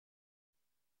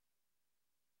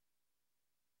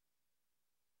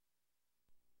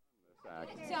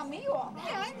Tell me off.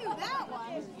 Yeah, I knew that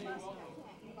one.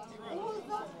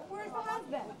 Where's the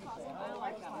husband?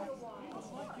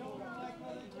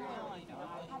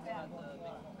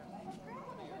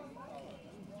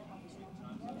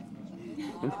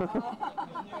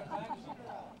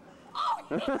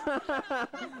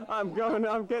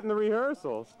 I'm getting the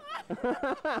rehearsals.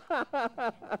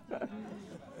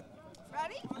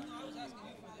 Ready?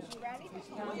 You ready?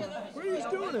 What are you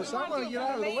doing this? I want to get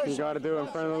out of the way. You got to do it in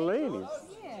front of the ladies.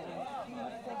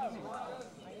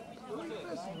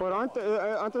 But aren't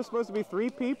there supposed to be 3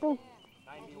 people?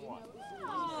 91.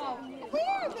 Oh,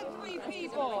 where are the 3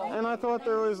 people? And I thought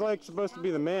there was like supposed to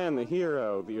be the man, the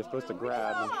hero that you're supposed to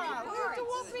grab. Where's the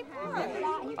walk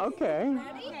report? Okay,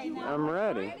 I'm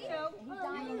ready.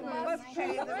 Let's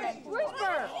pay the rent. Where's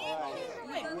Carr?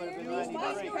 Let's pay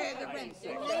the rent.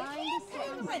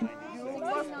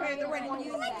 Let's pay the rent. I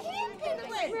can't pay the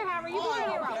rent. Here, Harry, you go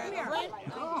here.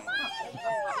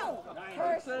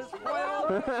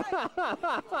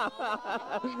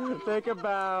 Take a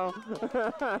bow.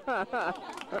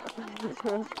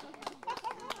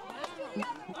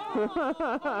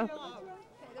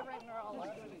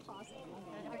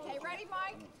 Okay, ready,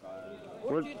 Mike?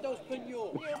 What did those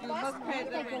pignoles? You must pay the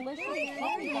rent.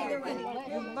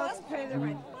 You must pay the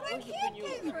rent. But I can't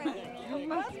pay the rent. You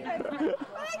must pay the rent.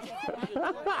 But I can't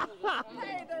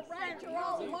pay the rent. You're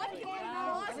all lucky.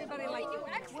 Everybody like you.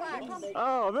 X-Lax.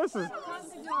 Oh, this is...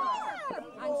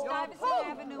 On Stuyvesant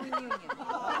Avenue in Union.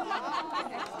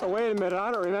 Oh, wait a minute,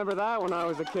 I don't remember that when I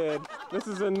was a kid. This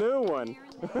is a new one.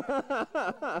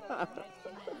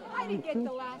 I didn't get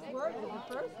the last word for the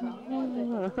first one.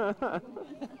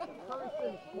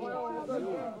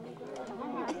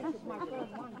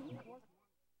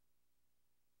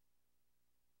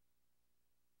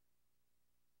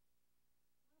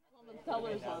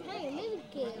 Hey, little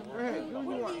kid. What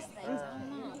are these things?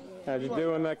 How'd you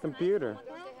do on that computer?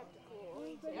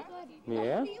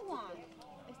 Yeah? What do you want?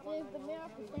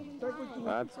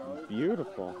 That's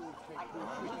beautiful.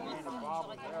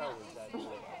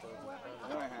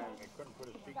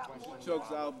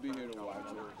 Chokes, I'll be here to watch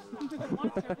it.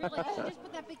 Just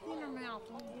put that big thing in her mouth.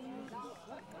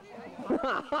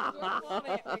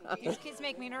 These kids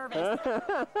make me nervous.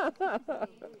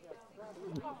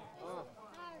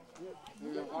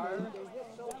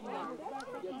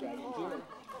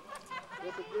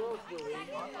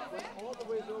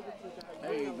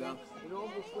 There you go.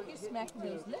 You smacked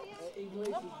those lips.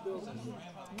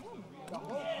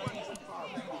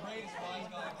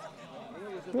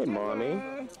 Hey, Mommy.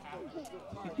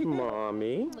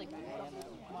 Mommy.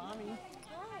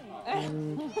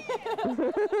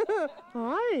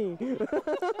 Hi.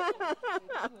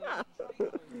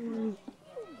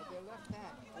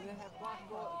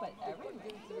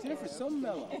 Jennifer, so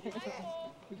mellow.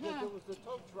 Yeah,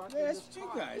 that's what you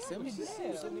guys said. She's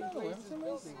so mellow. Every time I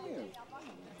see her.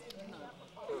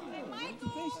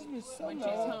 She's been so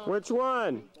mellow. Which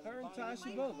one? Her and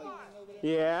Tasha both.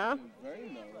 Yeah? Very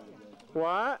mellow.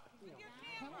 What?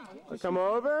 Come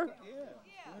over? Yeah.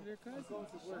 They're cousins.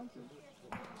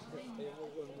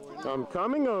 I'm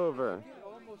coming over.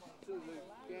 Almost to the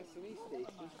gasoline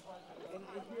station. And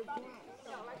if you're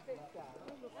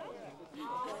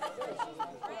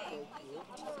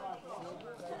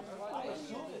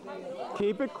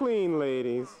Keep it clean,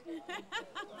 ladies.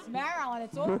 It's Maryland.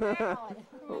 It's all Maryland.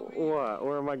 What?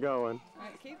 Where am I going? All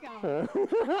right, keep going.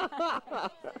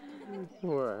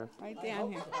 Where? Right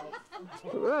down here.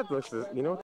 That looks, you know.